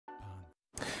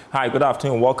Hi, good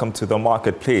afternoon. Welcome to the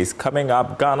Marketplace. Coming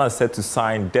up, Ghana is set to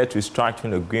sign debt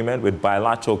restructuring agreement with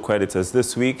bilateral creditors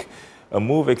this week, a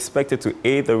move expected to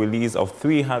aid the release of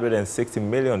 $360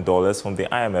 million from the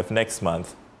IMF next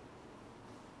month.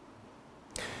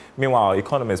 Meanwhile,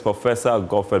 economist Professor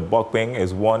Godfred Bokpeng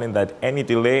is warning that any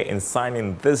delay in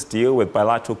signing this deal with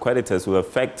bilateral creditors will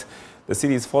affect the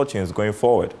city's fortunes going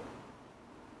forward.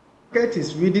 The market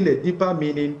is reading a deeper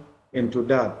meaning into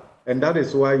that. And that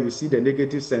is why you see the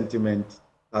negative sentiment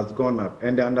has gone up.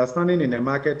 And the understanding in the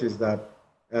market is that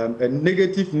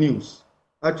negative news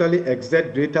actually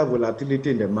exert greater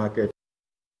volatility in the market.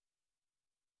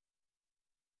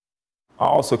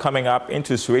 Also coming up,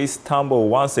 interest rates tumble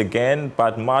once again,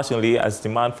 but marginally as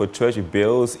demand for treasury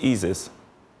bills eases.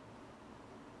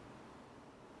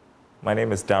 My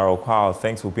name is Daryl. Kwawu.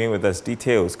 Thanks for being with us.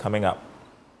 Details coming up.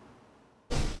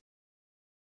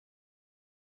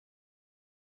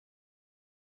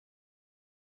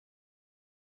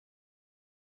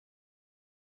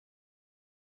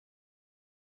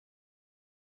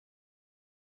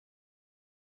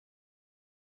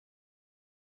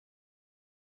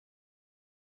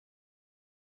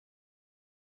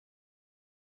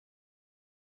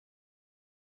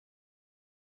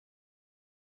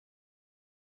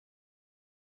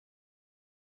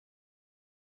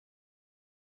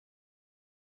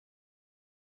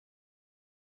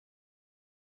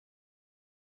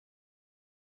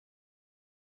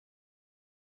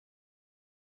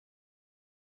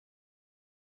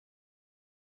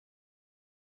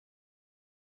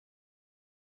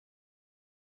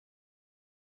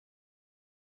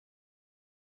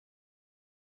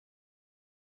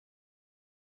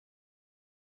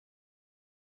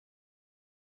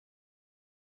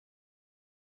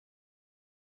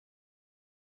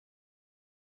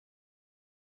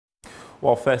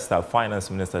 Well, first up,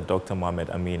 Finance Minister Dr. Mohamed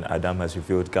Amin Adam has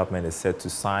revealed government is set to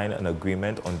sign an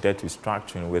agreement on debt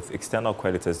restructuring with external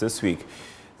creditors this week.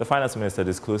 The Finance Minister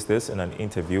disclosed this in an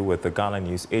interview with the Ghana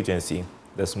News Agency.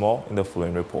 There's more in the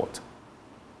following report.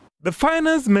 The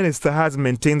Finance Minister has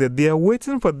maintained that they are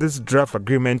waiting for this draft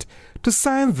agreement to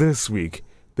sign this week.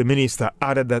 The minister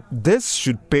added that this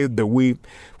should pave the way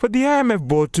for the IMF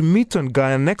board to meet on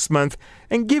Ghana next month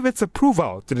and give its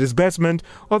approval to the disbursement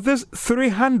of this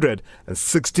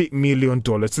 $360 million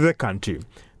to the country.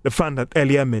 The fund had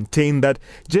earlier maintained that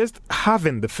just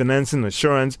having the financing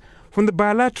assurance from the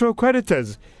bilateral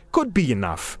creditors could be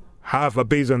enough. However,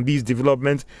 based on these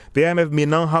developments, the IMF may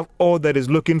now have all that it's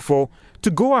looking for to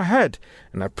go ahead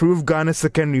and approve Ghana's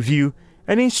second review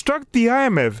and instruct the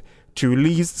IMF to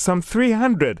release some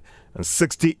 $360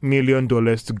 million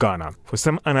to Ghana. For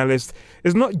some analysts,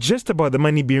 it's not just about the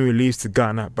money being released to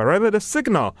Ghana, but rather the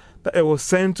signal that it will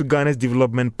send to Ghana's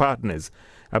development partners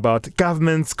about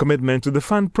government's commitment to the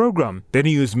fund program. The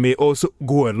news may also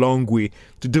go a long way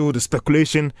to deal with the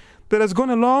speculation that has gone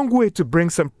a long way to bring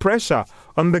some pressure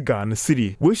on the Ghana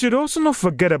city. We should also not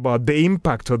forget about the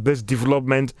impact of this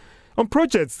development on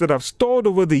projects that have stalled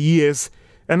over the years,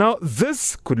 and how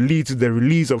this could lead to the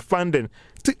release of funding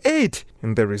to aid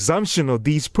in the resumption of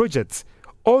these projects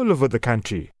all over the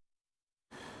country.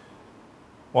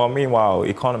 Well, meanwhile,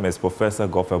 economist Professor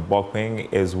Godfred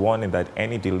Bokpeng is warning that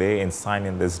any delay in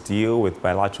signing this deal with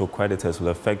bilateral creditors will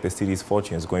affect the city's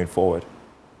fortunes going forward.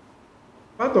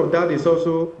 Part of that is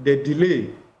also the delay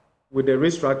with the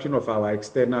restructuring of our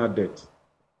external debt.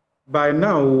 By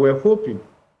now, we were hoping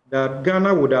that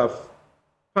Ghana would have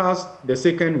passed the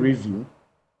second review,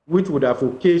 which would have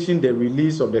occasioned the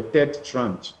release of the third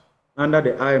tranche under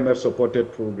the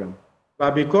IMF-supported program.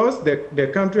 But because the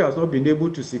country has not been able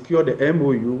to secure the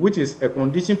MOU, which is a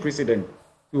condition precedent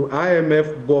to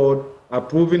IMF board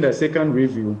approving the second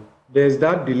review, there's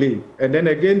that delay. And then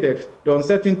again, the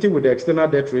uncertainty with the external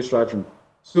debt restructuring.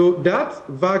 So that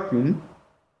vacuum,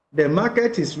 the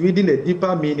market is reading a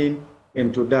deeper meaning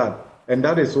into that. And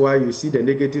that is why you see the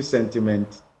negative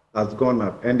sentiment has gone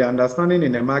up. And the understanding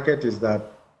in the market is that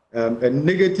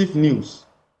negative news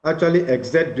actually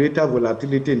exert greater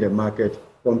volatility in the market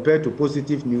compared to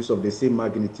positive news of the same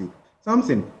magnitude.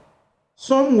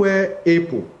 Somewhere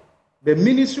April, the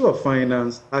Ministry of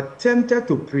Finance attempted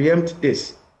to preempt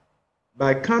this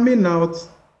by coming out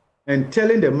and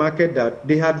telling the market that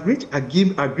they had reached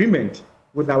agreement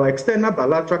with our external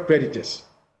bilateral creditors.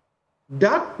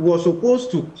 That was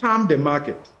supposed to calm the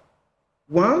market.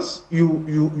 Once you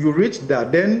reach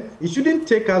that, then it shouldn't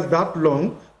take us that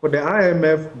long for the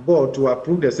IMF board to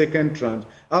approve the second tranche,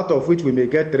 out of which we may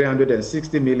get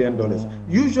 $360 million.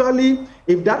 Usually,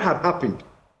 if that had happened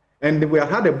and we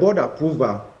had a board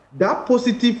approval, that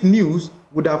positive news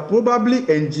would have probably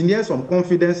engineered some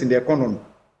confidence in the economy.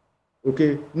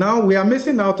 Okay, now we are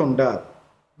missing out on that.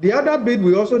 The other bit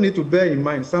we also need to bear in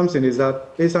mind, something, is that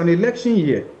it's an election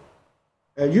year.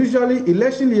 Usually,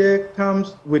 election year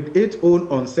comes with its own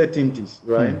uncertainties,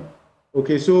 right?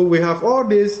 Okay, so we have all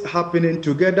this happening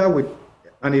together with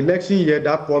an election year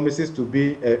that promises to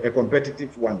be a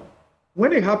competitive one.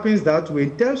 When it happens that way,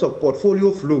 in terms of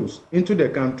portfolio flows into the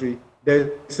country,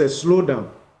 there's a slowdown,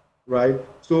 right?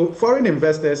 So foreign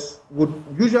investors would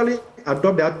usually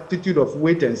adopt the attitude of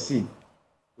wait and see,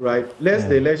 right? Less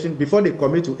the election before they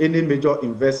commit to any major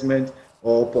investment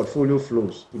or portfolio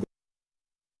flows.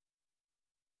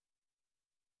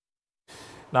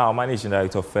 Now, Managing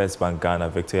Director of First Bank Ghana,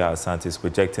 Victoria Asante, is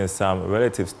projecting some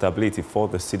relative stability for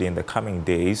the city in the coming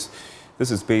days.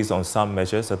 This is based on some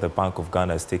measures that the Bank of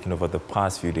Ghana has taken over the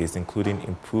past few days, including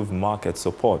improved market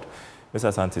support. Ms.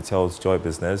 Asante tells Joy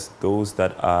Business those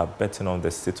that are betting on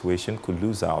the situation could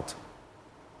lose out.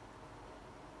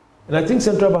 And I think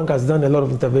Central Bank has done a lot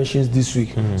of interventions this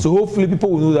week. So hopefully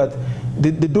people will know that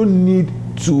they don't need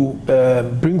to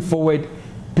bring forward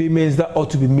payments that ought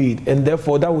to be made, and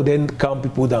therefore that would then calm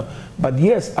people down. But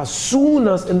yes, as soon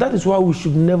as, and that is why we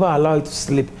should never allow it to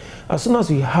slip, as soon as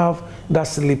we have that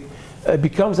slip, it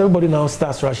becomes everybody now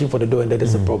starts rushing for the door, and that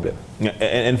is a problem. Yeah,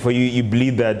 and for you, you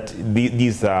believe that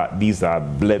these are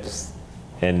blips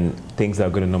and things are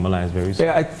going to normalize very soon?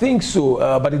 Yeah, I think so,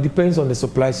 but it depends on the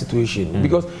supply situation.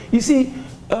 Because you see,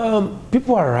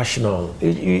 people are rational.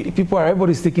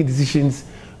 Everybody's taking decisions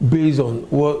based on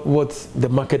what the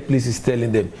marketplace is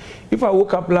telling them. If I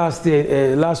woke up last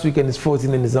week and it's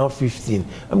 14 and it's now 15,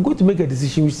 I'm going to make a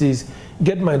decision which says,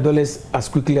 get my dollars as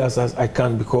quickly as I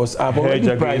can, because I've already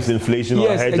hedge against inflation,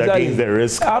 yes, or hedge exactly. against the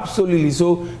risk. Absolutely.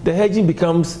 So the hedging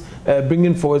becomes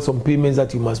bringing forward some payments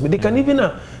that you must make. They can even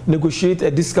negotiate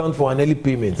a discount for an early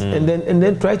payment and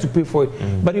then try to pay for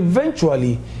it. But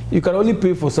eventually, you can only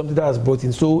pay for something that has brought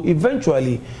in. So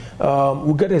eventually,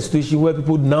 we'll get a situation where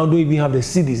people now don't even have the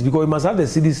cedis, because you must have the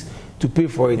cedis to pay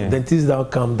for it. Then things now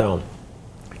calm down.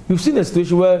 We've seen a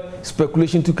situation where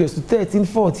speculation took us to 13,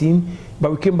 14,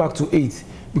 but we came back to 8.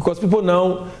 Because people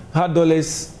now had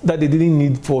dollars that they didn't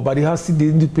need for, but they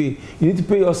need to pay. You need to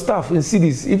pay your staff in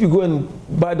cedis. If you go and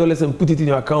buy dollars and put it in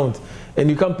your account and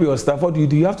you can't pay your staff, what do?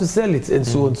 You have to sell it and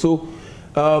so on. So,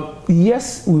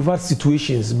 yes, we've had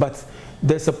situations, but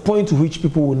there's a point to which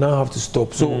people will now have to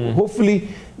stop. So hopefully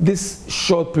this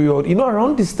short period,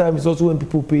 around this time is also when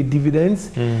people pay dividends.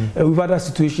 And we've had a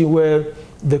situation where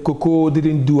the cocoa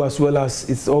didn't do as well as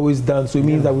it's always done. So it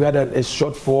means that we had a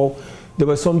shortfall. There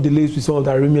were some delays with some of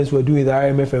the arrangements we're doing with the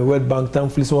IMF and World Bank.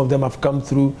 Thankfully, some of them have come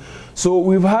through. So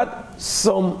we've had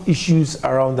some issues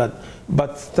around that.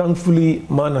 But thankfully,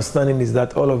 my understanding is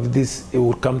that all of this, it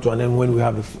will come to an end when we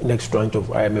have the next tranche of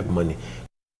IMF money.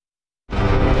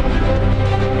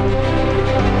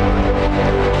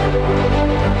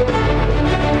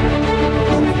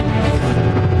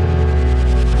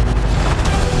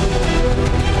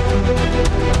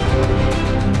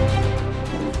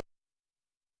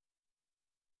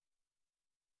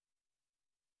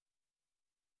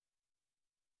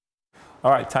 All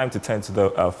right, time to turn to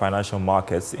the financial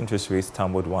markets. Interest rates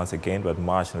tumbled once again, but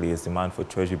marginally as demand for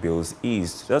treasury bills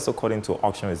eased. That's according to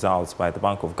auction results by the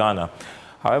Bank of Ghana.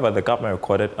 However, the government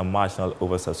recorded a marginal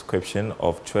oversubscription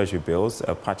of treasury bills.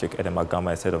 Patrick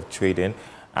Edemagama is head of trading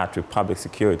at Republic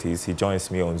Securities. He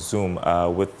joins me on Zoom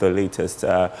with the latest.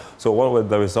 So what were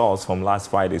the results from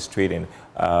last Friday's trading,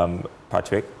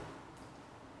 Patrick?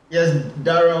 Yes,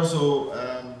 Daryl, so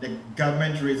the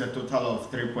government raised a total of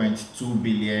 3.2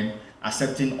 billion,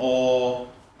 accepting all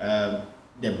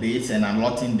the bids and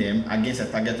allotting them against a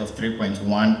target of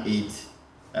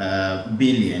 3.18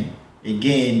 billion.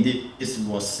 Again, this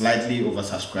was slightly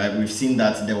oversubscribed. We've seen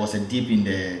that there was a dip in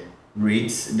the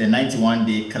rates. The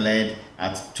 91-day cleared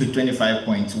at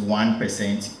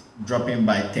 25.1%, dropping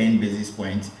by 10 basis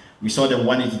points. We saw the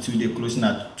 182-day closing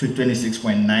at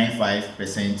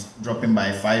 26.95%, dropping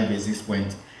by 5 basis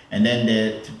points. And then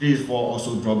the 3-4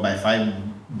 also dropped by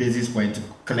 5 basis points to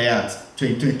clear at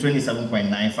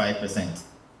 27.95%.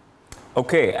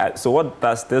 Okay, so what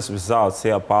does this result say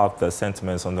about the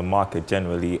sentiments on the market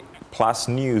generally? Plus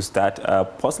news that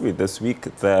possibly this week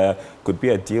there could be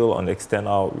a deal on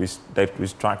external debt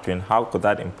restructuring. How could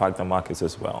that impact the markets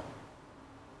as well?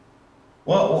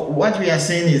 Well, what we are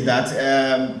saying is that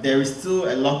there is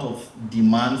still a lot of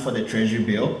demand for the treasury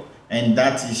bill, and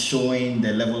that is showing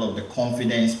the level of the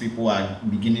confidence people are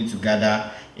beginning to gather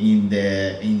in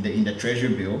the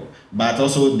treasury bill. But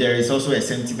also there is also a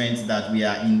sentiment that we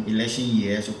are in election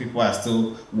year, so people are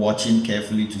still watching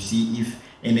carefully to see if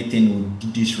anything will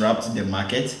disrupt the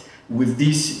market. With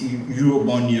this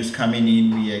Eurobond news coming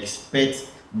in, we expect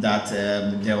that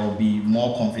there will be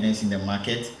more confidence in the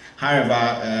market.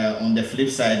 However, on the flip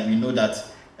side, we know that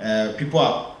people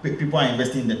are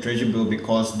investing in the treasury bill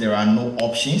because there are no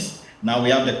options. Now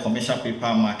we have the commercial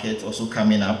paper market also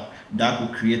coming up that will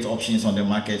create options on the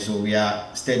market. So we are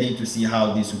studying to see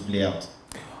how this will play out.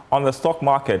 On the stock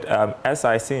market,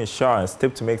 SIC Insurance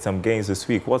tipped to make some gains this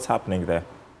week. What's happening there?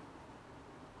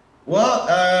 Well,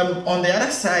 on the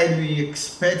other side, we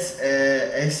expect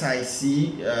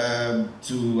SIC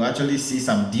to actually see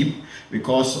some dip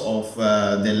because of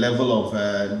the level of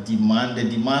demand. The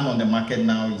demand on the market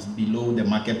now is below the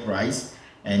market price,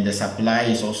 and the supply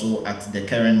is also at the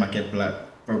current market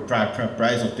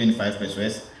price of 25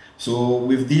 pesos. So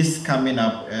with this coming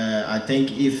up, I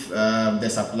think if the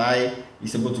supply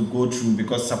is able to go through,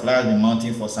 because supply has been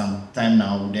mounting for some time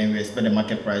now, then we expect the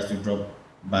market price to drop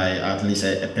by at least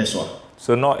a peso.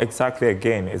 So not exactly a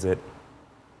gain, is it?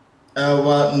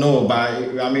 Well, no,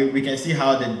 but I mean, we can see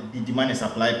how the demand and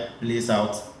supply plays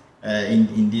out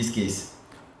in this case.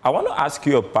 I want to ask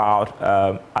you about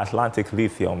Atlantic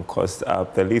Lithium, because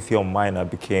the lithium miner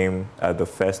became the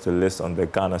first to list on the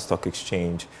Ghana Stock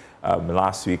Exchange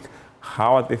last week.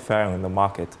 How are they faring in the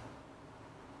market?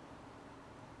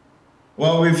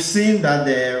 Well, we've seen that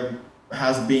there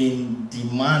has been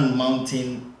demand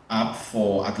mounting up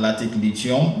for Atlantic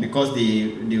Lithium because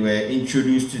they were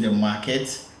introduced to the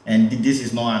market, and this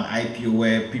is not an IPO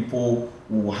where people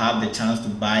will have the chance to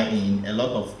buy in. A lot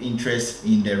of interest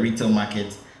in the retail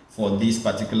market for this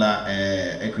particular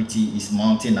equity is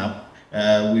mounting up.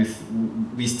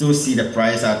 We still see the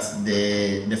price at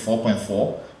the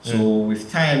 4.4. So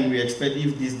with time, we expect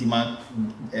if this demand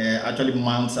actually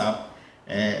mounts up,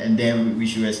 and then we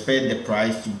should expect the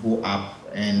price to go up.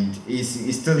 And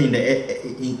it's still in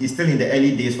the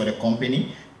early days for the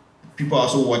company. People are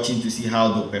also watching to see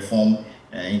how they'll perform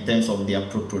in terms of their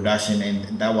production,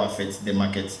 and that will affect the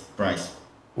market price.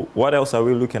 What else are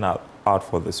we looking out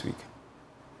for this week?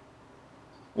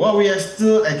 Well, we are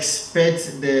still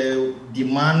expect the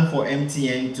demand for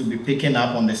MTN to be picking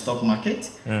up on the stock market.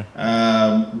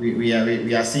 We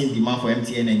are seeing demand for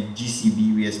MTN and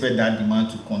GCB. We expect that demand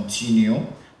to continue.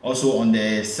 Also on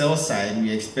the sell side, we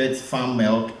expect Farm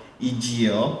Milk,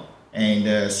 EGL,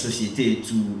 and Societe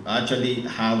to actually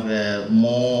have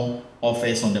more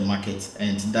offers on the market,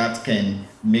 and that can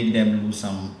make them lose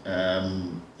some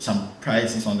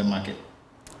prices on the market.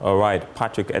 All right,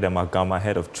 Patrick Edemagama,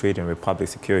 Head of Trade in Republic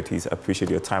Securities, appreciate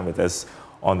your time with us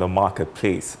on the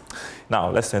marketplace.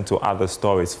 Now, let's turn to other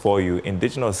stories for you.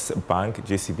 Indigenous Bank,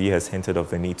 GCB, has hinted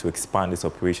of the need to expand its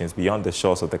operations beyond the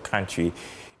shores of the country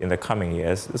in the coming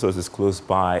years. This was disclosed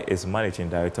by its Managing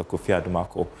Director,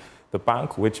 Kwawu. The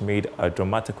bank, which made a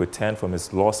dramatic return from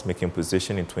its loss-making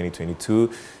position in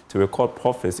 2022 to record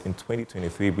profits in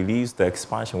 2023, believes the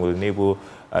expansion will enable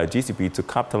GCB to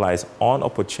capitalize on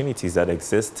opportunities that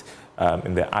exist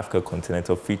in the Africa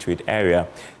Continental Free Trade Area.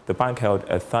 The bank held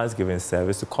a Thanksgiving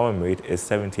service to commemorate its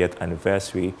 70th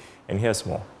anniversary, and here's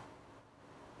more.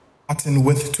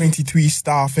 With 23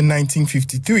 staff in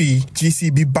 1953,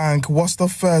 GCB Bank was the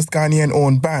first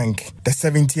Ghanaian-owned bank. The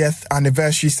 70th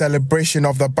anniversary celebration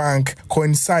of the bank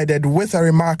coincided with a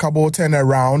remarkable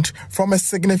turnaround from a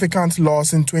significant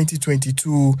loss in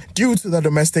 2022 due to the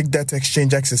domestic debt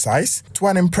exchange exercise to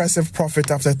an impressive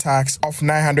profit after tax of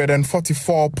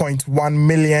 944.1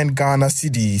 million Ghana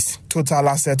cedis. Total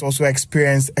assets also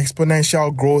experienced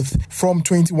exponential growth from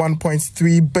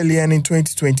 21.3 billion in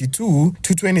 2022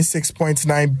 to 26.9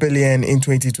 billion in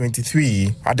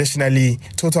 2023. Additionally,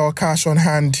 total cash on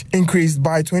hand increased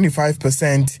by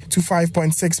 25% to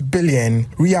 5.6 billion,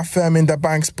 reaffirming the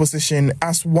bank's position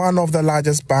as one of the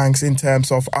largest banks in terms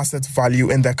of asset value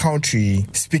in the country.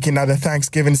 Speaking at the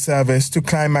Thanksgiving service to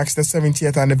climax the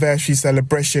 70th anniversary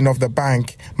celebration of the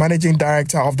bank, Managing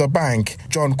Director of the bank,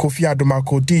 John Kofi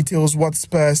Adumako, details what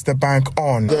spurs the bank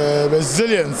on. The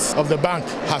resilience of the bank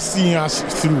has seen us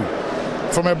through.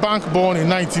 From a bank born in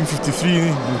 1953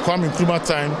 in Kwame Nkrumah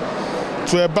time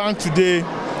to a bank today,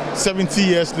 70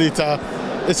 years later,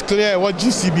 it's clear what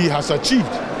GCB has achieved.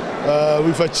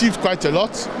 We've achieved quite a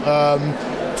lot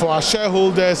for our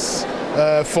shareholders,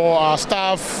 for our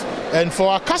staff, and for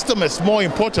our customers, more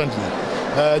importantly.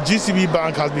 GCB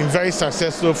Bank has been very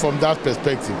successful from that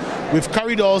perspective. We've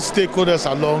carried all stakeholders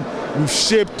along. We've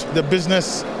shaped the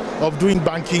business of doing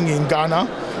banking in Ghana.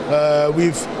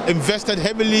 We've invested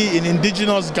heavily in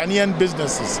indigenous Ghanaian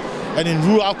businesses and in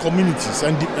rural communities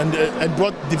and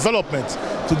brought development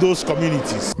to those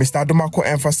communities. Mr. Adumako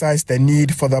emphasized the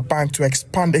need for the bank to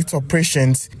expand its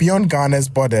operations beyond Ghana's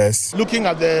borders. Looking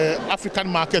at the African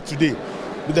market today,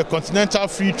 with the Continental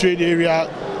Free Trade Area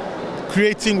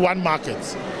creating one market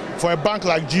for a bank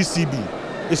like GCB,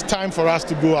 it's time for us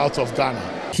to go out of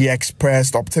Ghana. He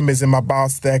expressed optimism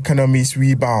about the economy's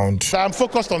rebound. So I'm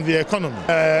focused on the economy,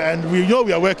 and we know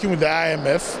we are working with the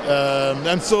IMF,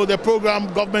 and so the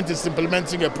program, government is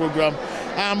implementing a program.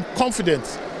 I'm confident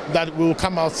that we will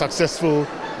come out successful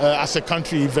as a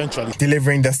country eventually.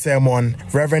 Delivering the sermon,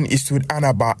 Reverend Eastwood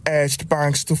Anaba urged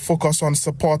banks to focus on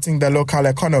supporting the local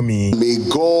economy. May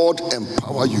God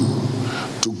empower you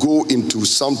to go into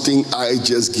something I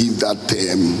just give that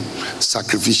term,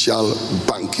 sacrificial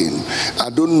banking. I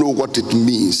don't know what it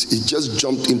means. It just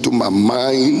jumped into my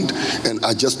mind and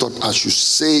I just thought I should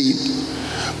say it.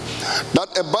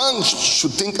 That a bank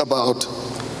should think about,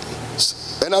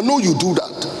 and I know you do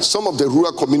that, some of the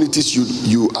rural communities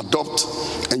you adopt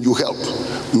and you help.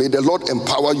 May the Lord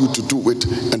empower you to do it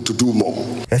and to do more.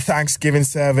 The Thanksgiving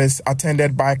service,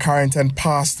 attended by current and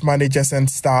past managers and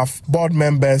staff, board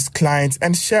members, clients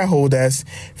and shareholders,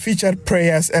 featured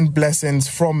prayers and blessings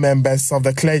from members of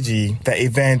the clergy. The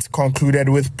event concluded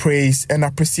with praise and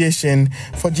appreciation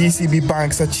for GCB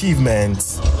Bank's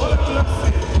achievements.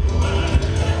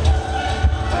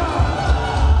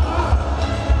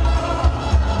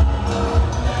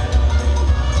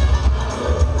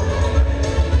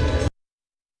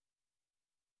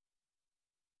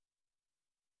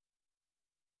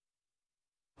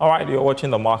 All right, you're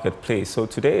watching The Marketplace. So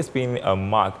today is being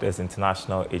marked as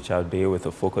International HR Day with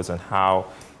a focus on how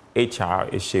HR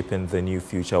is shaping the new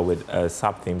future with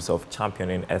sub-themes of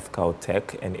championing ethical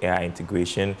tech and AI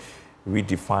integration,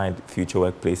 redefined future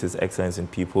workplaces, excellence in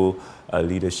people,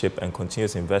 leadership, and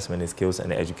continuous investment in skills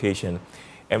and education.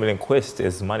 Emily Quist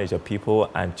is Manager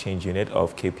People and Change Unit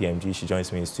of KPMG. She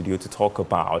joins me in studio to talk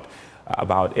about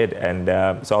it. And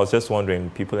so I was just wondering,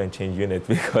 People and Change Unit,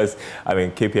 because, I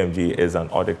mean, KPMG is an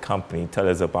audit company. Tell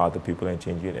us about the People and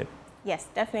Change Unit. Yes,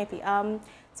 definitely.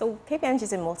 So KPMG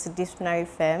is a multidisciplinary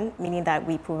firm, meaning that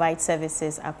we provide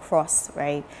services across,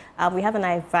 right? We have an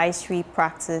advisory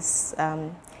practice,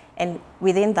 and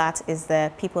within that is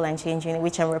the People and Change Unit,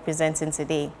 which I'm representing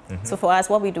today. Mm-hmm. So for us,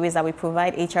 what we do is that we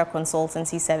provide HR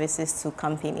consultancy services to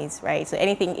companies, right? So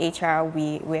anything HR,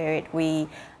 we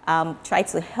try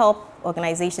to help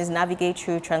organizations navigate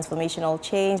through transformational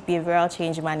change, behavioral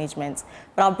change management.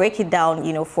 But I'll break it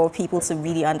down, for people to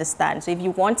really understand. So if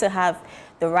you want to have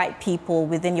the right people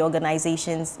within your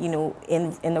organizations,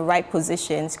 in the right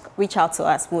positions, reach out to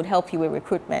us. We'll help you with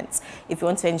recruitment. If you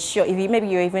want to ensure, maybe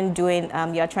you're even doing,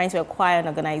 you're trying to acquire an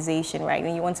organization, right?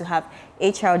 And you want to have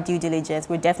HR due diligence,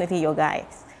 we're definitely your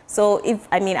guys. So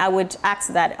I would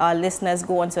ask that our listeners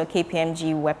go onto a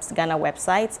KPMG Ghana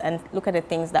website and look at the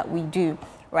things that we do,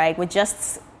 right? We're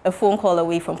just a phone call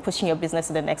away from pushing your business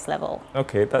to the next level.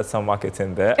 Okay, that's some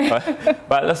marketing there.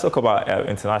 But let's talk about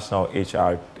International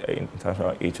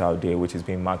HR Day, which is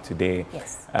being marked today.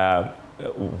 Yes.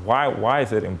 Why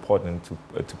is it important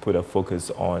to put a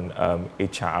focus on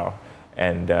HR?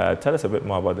 And tell us a bit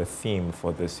more about the theme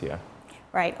for this year.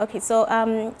 Right. Okay. So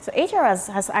HR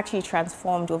has actually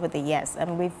transformed over the years,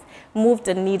 and we've moved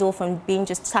the needle from being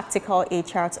just tactical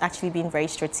HR to actually being very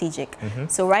strategic. Mm-hmm.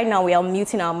 So right now we are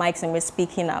muting our mics and we're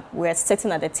speaking up. We're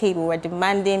sitting at the table. We're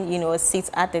demanding, a seat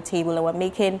at the table, and we're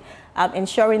making,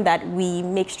 ensuring that we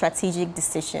make strategic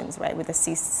decisions, right, with the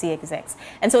C execs.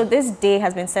 And so this day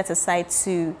has been set aside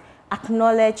to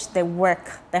acknowledge the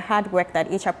hard work that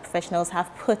HR professionals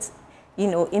have put,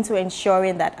 into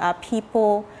ensuring that our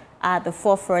people at the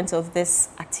forefront of this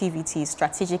activity,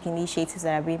 strategic initiatives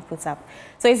that are being put up.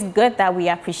 So it's good that we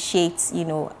appreciate,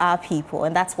 our people,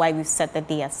 and that's why we've set the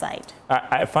day aside.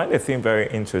 I find the theme very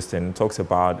interesting. It talks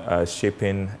about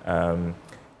shaping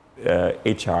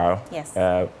HR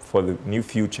for the new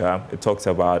future. It talks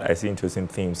about, I see interesting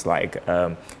themes like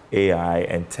AI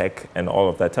and tech and all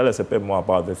of that. Tell us a bit more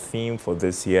about the theme for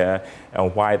this year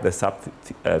and why the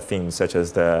sub-themes such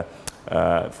as the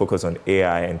focus on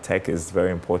AI and tech is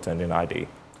very important in our day.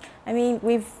 I mean,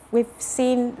 we've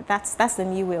seen that's the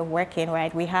new way of working,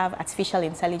 right? We have artificial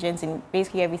intelligence in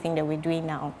basically everything that we're doing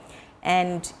now.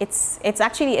 And it's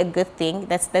actually a good thing.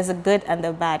 There's a good and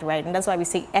the bad, right? And that's why we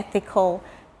say ethical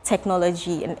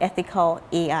technology and ethical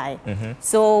AI. Mm-hmm.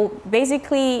 So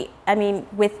basically, I mean,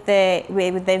 with the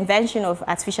invention of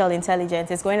artificial intelligence,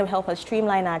 it's going to help us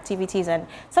streamline our activities and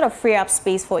sort of free up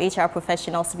space for HR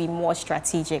professionals to be more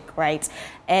strategic, right?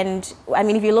 And I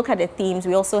mean, if you look at the themes,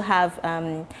 we also have,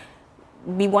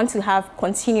 we want to have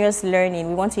continuous learning.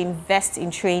 We want to invest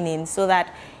in training so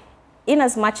that in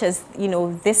as much as,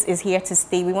 this is here to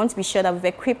stay, we want to be sure that we've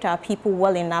equipped our people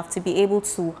well enough to be able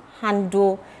to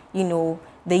handle,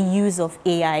 the use of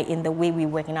AI in the way we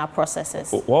work in our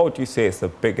processes. What would you say is the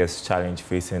biggest challenge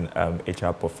facing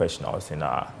HR professionals in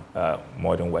our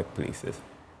modern workplaces?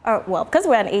 Well, because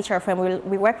we're an HR firm,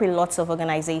 we work with lots of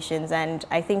organizations, and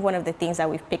I think one of the things that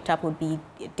we've picked up would be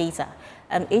data.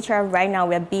 HR right now,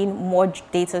 we're being more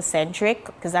data-centric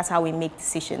because that's how we make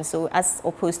decisions. So as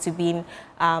opposed to being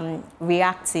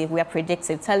reactive, we are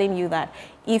predictive, telling you that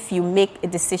if you make a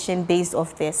decision based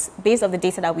off the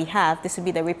data that we have, this would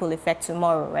be the ripple effect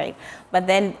tomorrow, right? But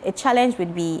then a challenge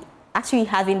would be actually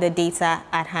having the data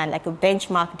at hand, like a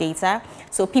benchmark data.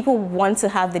 So people want to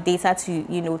have the data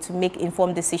to, to make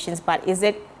informed decisions, but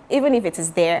even if it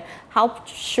is there, how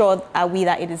sure are we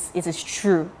that it is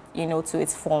true, to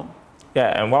its form?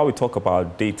 Yeah, and while we talk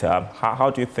about data, how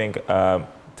do you think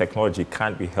technology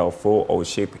can be helpful or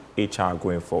shape HR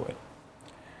going forward?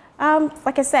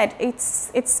 Like I said,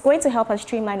 it's going to help us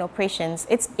streamline operations.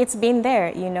 It's been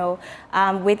there,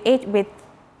 with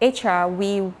HR,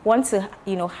 we want to,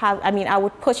 I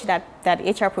would push that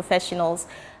HR professionals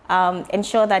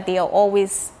ensure that they are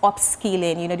always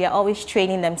upskilling, they are always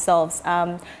training themselves.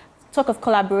 Talk of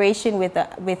collaboration with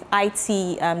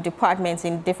IT departments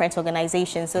in different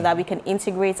organizations so that we can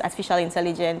integrate artificial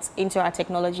intelligence into our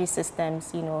technology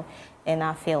systems, in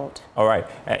our field. All right,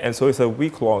 and so it's a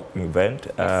week-long event.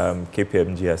 Yes.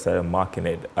 KPMG has started marking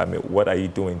it. What are you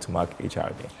doing to mark HR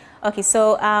Day? Okay,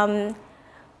 so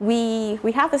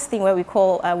we have this thing where we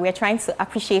call, we're trying to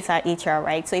appreciate our HR,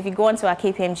 right? So if you go onto our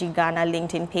KPMG Ghana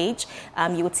LinkedIn page,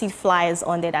 you would see flyers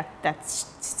on there that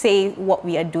say what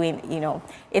we are doing,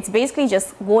 It's basically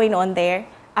just going on there,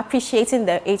 appreciating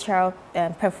the HR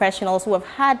professionals who have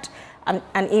had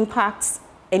an impact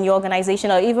in your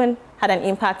organization or even had an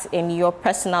impact in your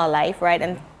personal life, right?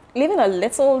 And leaving a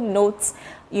little note,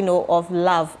 of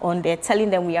love on there, telling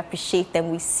them we appreciate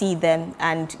them, we see them,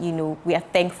 and, we are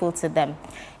thankful to them.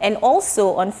 And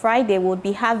also on Friday, we'll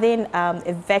be having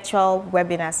a virtual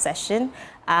webinar session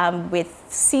with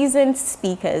seasoned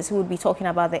speakers who will be talking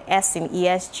about the S in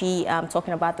ESG,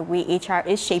 talking about the way HR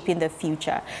is shaping the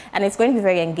future. And it's going to be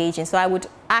very engaging. So I would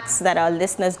ask that our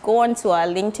listeners go onto our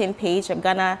LinkedIn page, our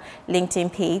Ghana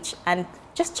LinkedIn page, and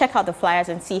just check out the flyers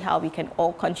and see how we can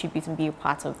all contribute and be a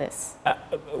part of this.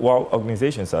 While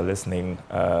organizations are listening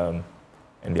and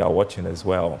they are watching as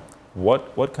well,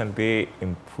 what can they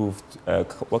improve?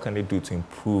 What can they do to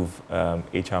improve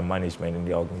HR management in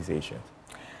the organization?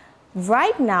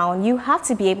 Right now, you have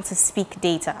to be able to speak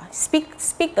data.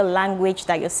 Speak the language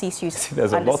that your C-suite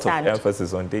There's a lot of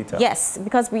emphasis on data. Yes,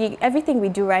 because everything we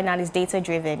do right now is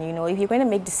data-driven. If you're going to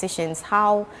make decisions,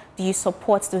 how do you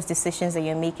support those decisions that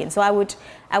you're making? So I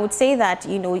would say that,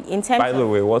 in terms of... By the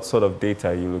way, what sort of data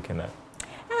are you looking at?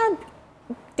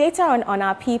 Data on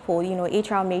our people,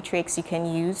 HR matrix you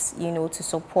can use, to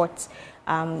support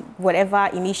whatever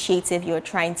initiative you're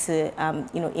trying to,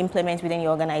 implement within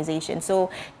your organization. So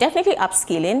definitely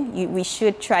upskilling. We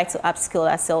should try to upskill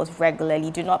ourselves regularly.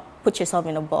 Do not put yourself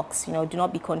in a box. Do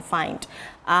not be confined.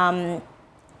 I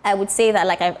would say that,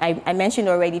 like I mentioned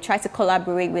already, try to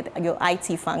collaborate with your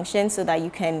IT function so that you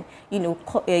can,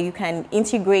 you can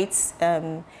integrate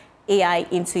AI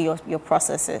into your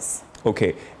processes.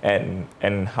 Okay,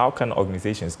 and how can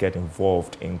organizations get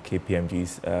involved in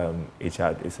KPMG's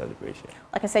HR Day celebration?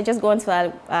 Like I said, just go onto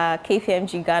our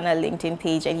KPMG Ghana LinkedIn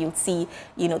page and you'll see,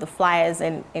 the flyers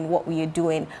and what we are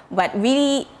doing. But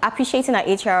really appreciating our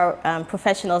HR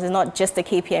professionals is not just a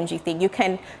KPMG thing. You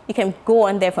can go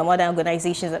on there from other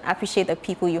organizations and appreciate the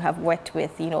people you have worked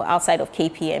with, outside of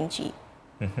KPMG.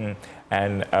 Mm-hmm.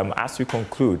 And as we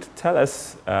conclude, tell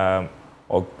us,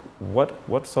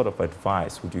 what sort of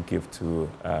advice would you give to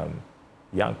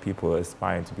young people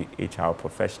aspiring to be HR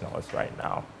professionals right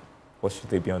now? What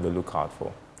should they be on the lookout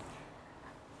for?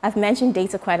 I've mentioned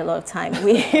data quite a lot of time.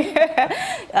 We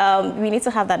need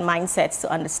to have that mindset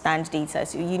to understand data.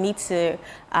 So you need to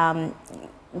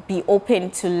be open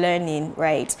to learning,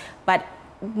 right? But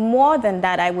more than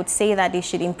that, I would say that they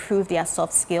should improve their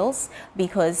soft skills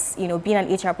because, being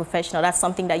an HR professional, that's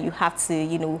something that you have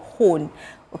to, hone.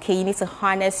 Okay, you need to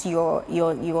harness your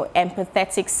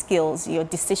empathetic skills, your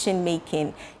decision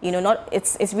making.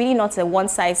 It's really not a one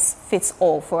size fits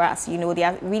all for us. There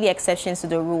are really exceptions to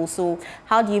the rule. So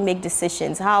how do you make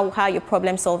decisions? How your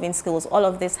problem solving skills? All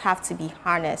of this have to be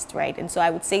harnessed, right? And so I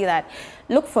would say that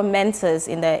look for mentors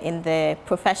in the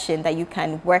profession that you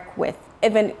can work with,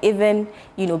 even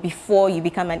before you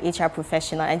become an HR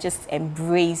professional, and just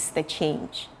embrace the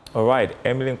change. All right,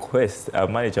 Emily Quest,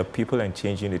 Manager People and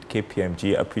Change Unit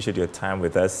KPMG, appreciate your time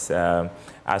with us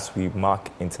as we mark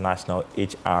International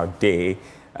HR Day.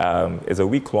 It's a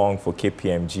week long for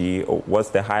KPMG. What's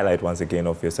the highlight once again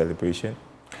of your celebration?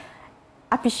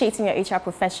 appreciating your HR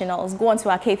professionals. Go onto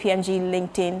our KPMG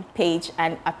LinkedIn page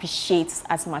and appreciate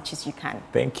as much as you can.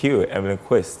 Thank you, Evelyn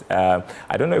Quist. I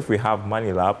don't know if we have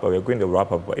Money Lab, but we're going to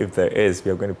wrap up. But if there is,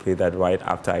 we're going to play that right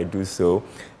after I do so.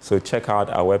 So check out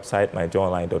our website,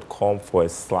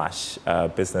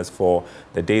 myjoyonline.com/business for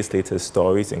the day's latest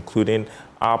stories, including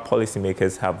our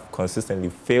policymakers have consistently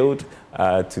failed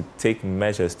to take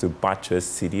measures to buttress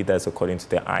CD. That's according to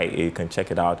the IA. You can check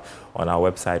it out on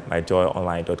our website,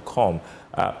 myjoyonline.com.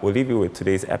 We'll leave you with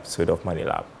today's episode of Money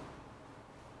Lab.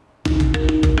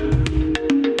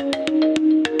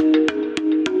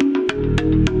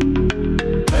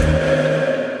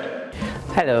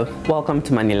 Hello, welcome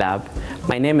to Money Lab.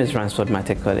 My name is Ransford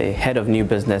Matekole, Head of New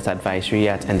Business Advisory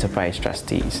at Enterprise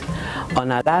Trustees.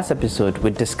 On our last episode, we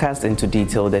discussed into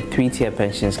detail the three-tier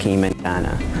pension scheme in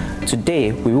Ghana.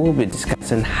 Today, we will be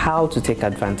discussing how to take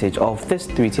advantage of this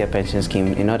three-tier pension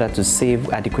scheme in order to save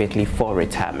adequately for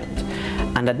retirement.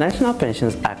 Under National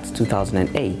Pensions Act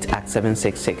 2008, Act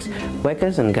 766,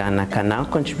 workers in Ghana can now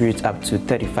contribute up to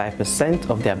 35%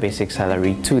 of their basic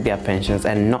salary to their pensions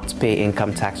and not pay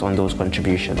income tax on those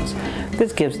contributions.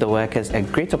 This gives the workers a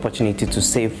great opportunity to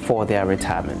save for their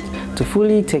retirement. To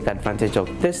fully take advantage of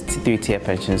this three-tier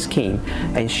pension scheme,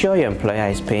 ensure your employer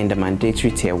is paying the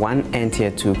mandatory Tier 1 and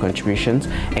Tier 2 contributions.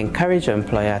 Encourage your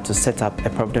employer to set up a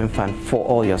provident fund for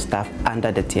all your staff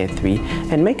under the Tier 3,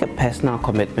 and make a personal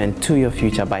commitment to your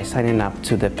future by signing up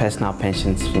to the personal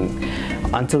pension scheme.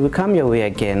 Until we come your way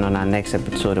again on our next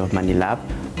episode of Money Lab,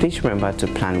 please remember to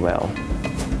plan well.